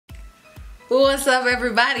What's up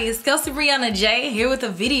everybody, it's KelseeBrianaJai here with a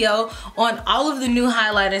video on all of the new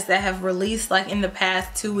highlighters that have released like in the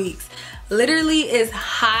past 2 weeks. Literally is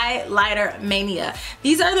highlighter mania.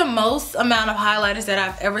 These are the most amount of highlighters that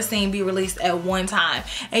I've ever seen be released at one time.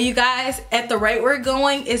 And you guys, at the rate we're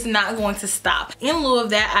going, it's not going to stop. In lieu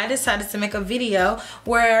of that, I decided to make a video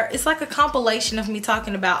where it's like a compilation of me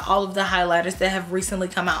talking about all of the highlighters that have recently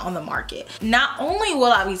come out on the market. Not only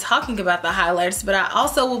will I be talking about the highlighters, but I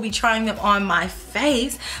also will be trying them on my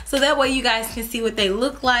face so that way you guys can see what they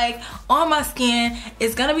look like on my skin.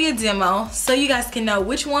 It's gonna be a demo so you guys can know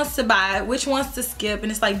which ones to buy, which ones to skip,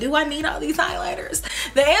 and it's like, do I need all these highlighters?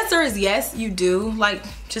 The answer is yes, you do. Like,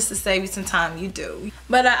 just to save you some time, you do.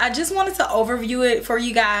 But I just wanted to overview it for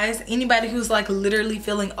you guys. Anybody who's like literally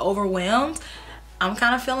feeling overwhelmed, I'm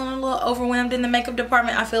kind of feeling a little overwhelmed in the makeup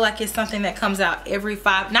department. I feel like it's something that comes out every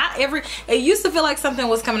it used to feel like something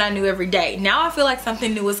was coming out new every day. Now I feel like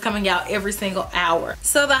something new is coming out every single hour.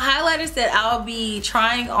 So the highlighters that I'll be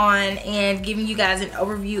trying on and giving you guys an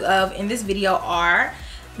overview of in this video are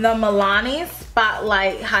the Milani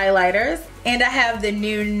Spotlight highlighters, and I have the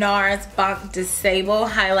new NARS Bank Disable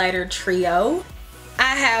highlighter trio.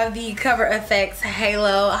 I have the Cover FX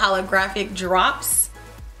Halo holographic drops.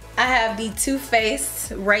 I have the Too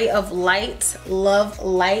Faced Ray of Light Love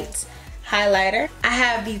Light highlighter. I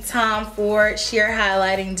have the Tom Ford Sheer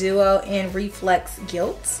Highlighting Duo in Reflex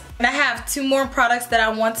Gilt. And I have two more products that I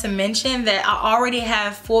want to mention that I already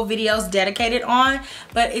have full videos dedicated on,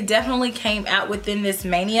 but it definitely came out within this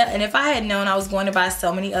mania. And if I had known I was going to buy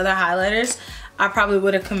so many other highlighters, I probably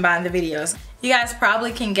would have combined the videos. You guys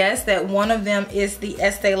probably can guess that one of them is the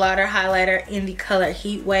Estee Lauder highlighter in the color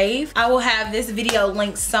Heat Wave. I will have this video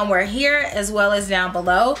linked somewhere here as well as down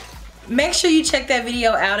below. Make sure you check that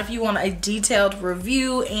video out if you want a detailed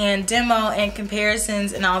review and demo and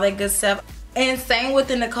comparisons and all that good stuff. And same with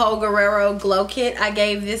the Nicole Guerriero glow kit. I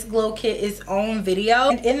gave this glow kit its own video.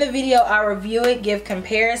 And in the video, I review it, give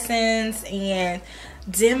comparisons, and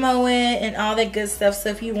demo it and all that good stuff. So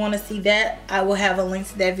if you want to see that, I will have a link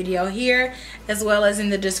to that video here as well as in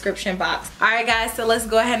the description box. Alright guys, so let's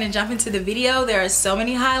go ahead and jump into the video. There are so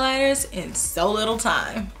many highlighters in so little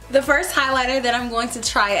time. The first highlighter that I'm going to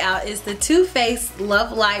try out is the Too Faced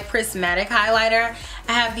Love Light Prismatic highlighter.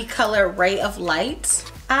 I have the color Ray of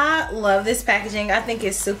Light. I love this packaging. I think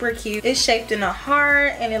it's super cute. It's shaped in a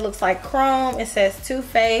heart and it looks like chrome. It says Too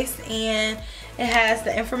Faced and it has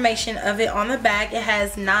the information of it on the back. It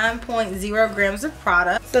has 9.0 grams of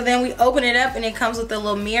product. So then we open it up and it comes with a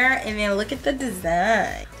little mirror, and then look at the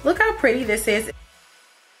design. Look how pretty this is.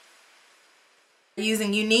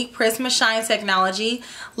 Using unique Prisma Shine technology,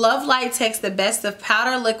 Love Light takes the best of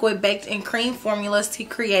powder, liquid, baked, and cream formulas to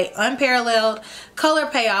create unparalleled color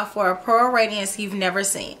payoff for a pearl radiance you've never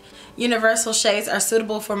seen. Universal shades are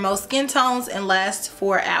suitable for most skin tones and last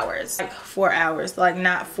 4 hours. Like 4 hours, like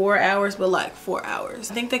not 4 hours, but like 4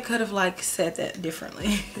 hours. I think they could have like said that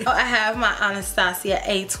differently. I have my Anastasia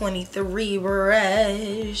A23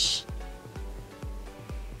 brush.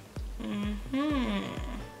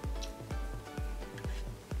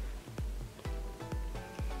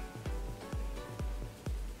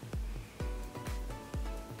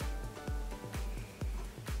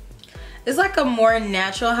 It's like a more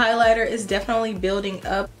natural highlighter. It's definitely building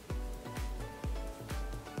up.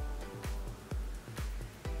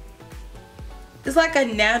 It's like a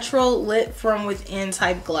natural lit from within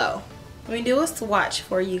type glow. Let me do a swatch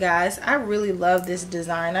for you guys. I really love this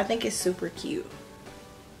design. I think it's super cute.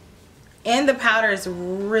 And the powder is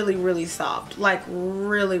really, really soft. Like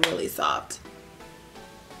really, really soft.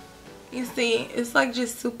 You see, it's like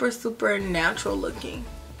just super, super natural looking.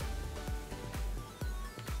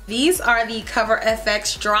 These are the Cover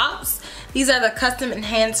FX drops. These are the custom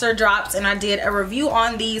enhancer drops, and I did a review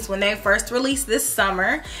on these when they first released this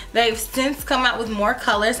summer. They've since come out with more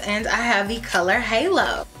colors, and I have the color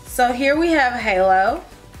Halo. So here we have Halo.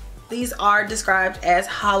 These are described as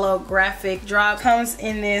holographic drops. Comes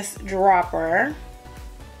in this dropper,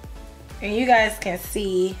 and you guys can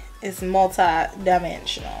see it's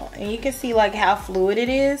multi-dimensional, and you can see like how fluid it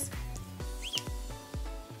is.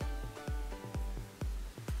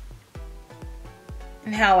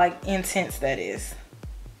 And how like intense that is.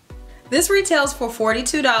 This retails for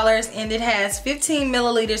 $42 and it has 15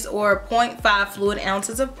 milliliters or 0.5 fluid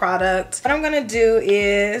ounces of product. What I'm gonna do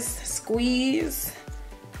is squeeze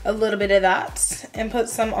a little bit of that and put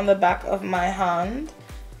some on the back of my hand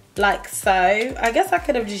like so. I guess I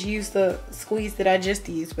could have just used the squeeze that I just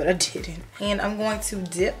used, but I didn't. And I'm going to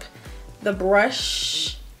dip the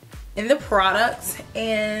brush in the product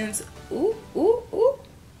and ooh, ooh, ooh.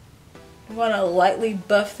 I'm gonna lightly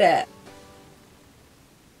buff that.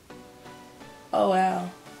 Oh wow.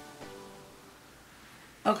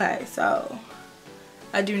 Okay, so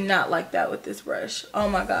I do not like that with this brush. Oh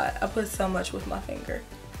my god, I put so much with my finger.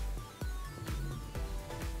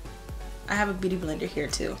 I have a beauty blender here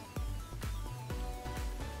too.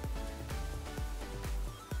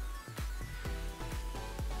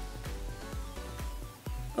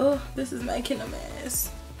 Oh, this is making a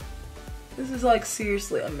mess. This is like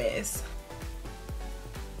seriously a mess.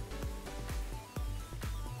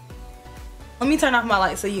 Let me turn off my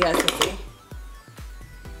light so you guys can see.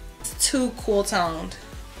 It's too cool toned.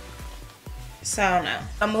 So no.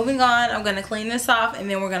 I'm moving on. I'm gonna clean this off and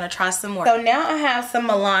then we're gonna try some more. So now I have some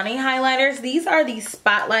Milani highlighters. These are the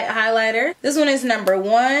Spotlight highlighter. This one is number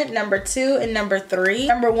 1, number 2, and number 3.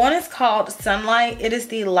 Number 1 is called Sunlight. It is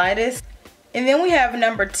the lightest. And then we have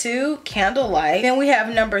number 2, Candlelight. Then we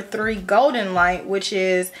have number 3, Golden Light, which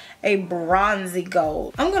is a bronzy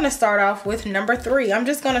gold. I'm gonna start off with number 3. I'm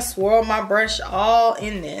just gonna swirl my brush all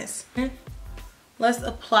in this. Let's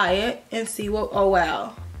apply it and see what, oh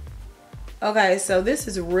wow. Okay, so this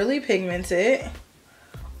is really pigmented.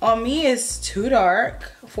 On me it's too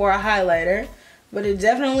dark for a highlighter, but it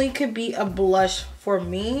definitely could be a blush for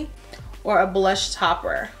me or a blush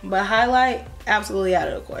topper. But highlight, absolutely out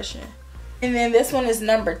of the question. And then this one is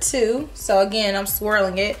number 2. So again, I'm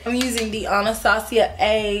swirling it. I'm using the Anastasia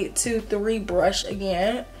A23 brush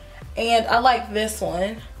again. And I like this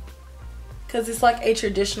one because it's like a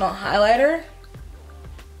traditional highlighter.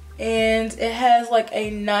 And it has like a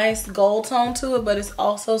nice gold tone to it, but it's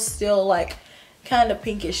also still like kind of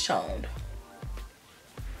pinkish toned.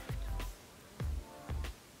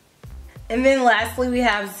 And then lastly we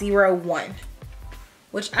have 01,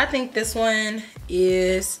 which I think this one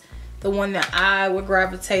is the one that I would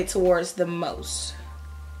gravitate towards the most.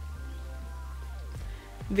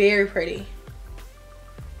 Very pretty.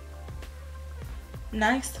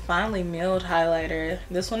 Nice finely milled highlighter.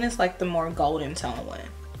 This one is like the more golden tone one.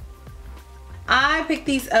 I picked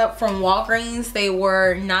these up from Walgreens. They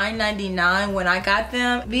were $9.99 when I got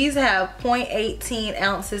them. These have 0.18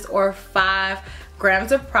 ounces or 5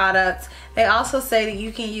 grams of product. They also say that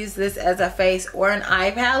you can use this as a face or an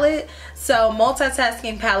eye palette. So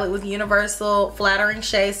multitasking palette with universal flattering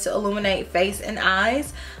shades to illuminate face and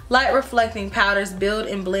eyes. Light reflecting powders build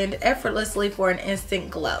and blend effortlessly for an instant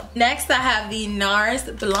glow. Next I have the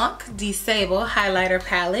NARS Blanc de Sable highlighter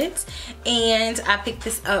palette, and I picked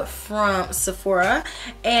this up from Sephora,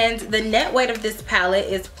 and the net weight of this palette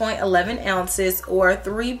is 0.11 ounces or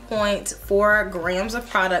 3.4 grams of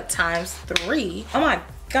product times 3. Oh my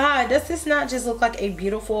god, does this not just look like a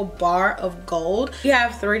beautiful bar of gold? You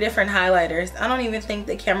have 3 different highlighters. I don't even think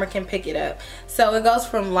the camera can pick it up. So it goes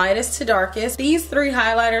from lightest to darkest. These 3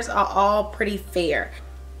 highlighters are all pretty fair.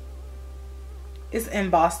 It's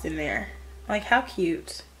embossed in there. Like, how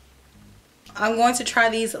cute. I'm going to try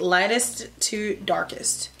these lightest to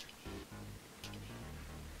darkest.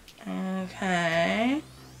 Okay.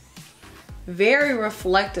 Very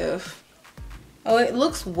reflective. Oh, it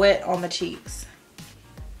looks wet on the cheeks.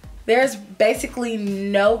 There's basically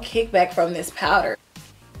no kickback from this powder.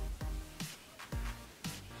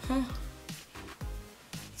 Huh.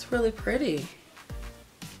 It's really pretty.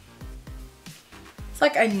 It's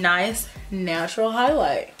like a nice natural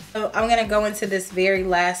highlight. So I'm gonna go into this very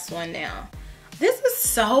last one now. This is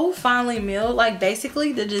so finely milled. Like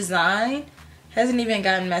basically the design hasn't even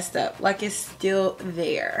gotten messed up. Like it's still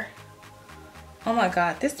there. Oh my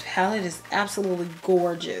god, this palette is absolutely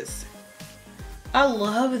gorgeous. I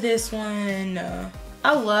love this one.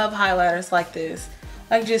 I love highlighters like this.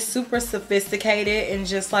 Like just super sophisticated and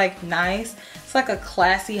just like nice. It's like a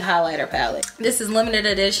classy highlighter palette. This is limited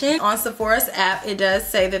edition. On Sephora's app, it does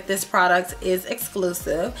say that this product is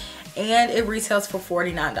exclusive and it retails for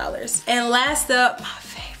 $49. And last up, my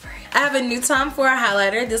favorite. I have a new Tom Ford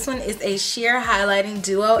highlighter. This one is a sheer highlighting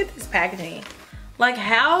duo. Look at this packaging. Like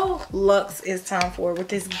how luxe is Tom Ford with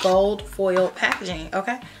this gold foil packaging,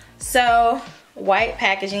 okay? So, white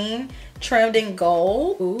packaging, trimmed in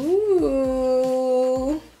gold.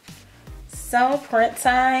 Ooh, so print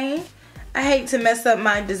time. I hate to mess up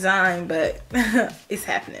my design, but it's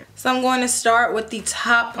happening. So I'm going to start with the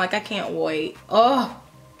top. Like I can't wait. Oh,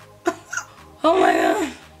 oh my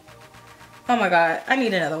god. Oh my god, I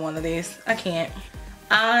need another one of these. I can't.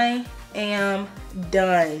 I am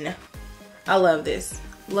done. I love this.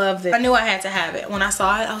 Love this. I knew I had to have it. When I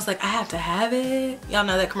saw it, I was like, I have to have it. Y'all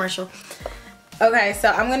know that commercial. Okay, so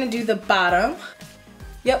I'm gonna do the bottom.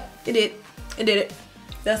 Yep, it did. It did it.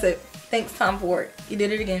 That's it. Thanks, Tom Ford. You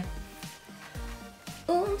did it again.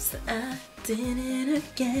 Oops, I did it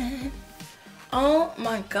again. Oh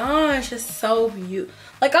my gosh, it's so beautiful.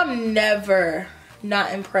 Like I'm never,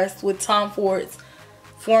 not impressed with Tom Ford's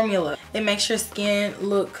formula. It makes your skin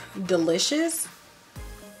look delicious.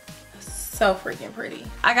 So freaking pretty.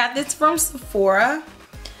 I got this from Sephora.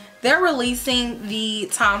 They're releasing the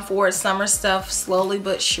Tom Ford summer stuff slowly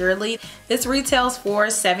but surely. This retails for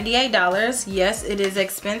 $78. Yes, it is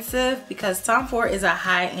expensive because Tom Ford is a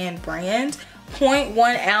high-end brand.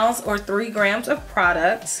 0.1 ounce or 3 grams of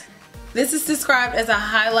product. This is described as a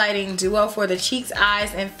highlighting duo for the cheeks,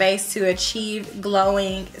 eyes, and face to achieve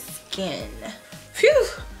glowing skin. Phew!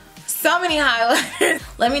 So many highlighters.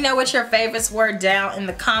 Let me know what your favorites were down in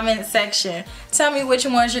the comment section. Tell me which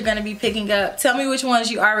ones you're gonna be picking up. Tell me which ones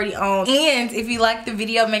you already own. And if you like the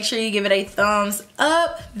video, make sure you give it a thumbs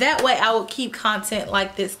up. That way I will keep content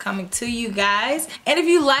like this coming to you guys. And if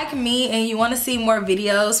you like me and you wanna see more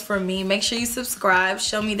videos from me, make sure you subscribe.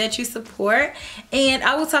 Show me that you support. And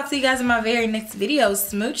I will talk to you guys in my very next video.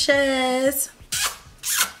 Smooches.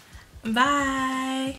 Bye.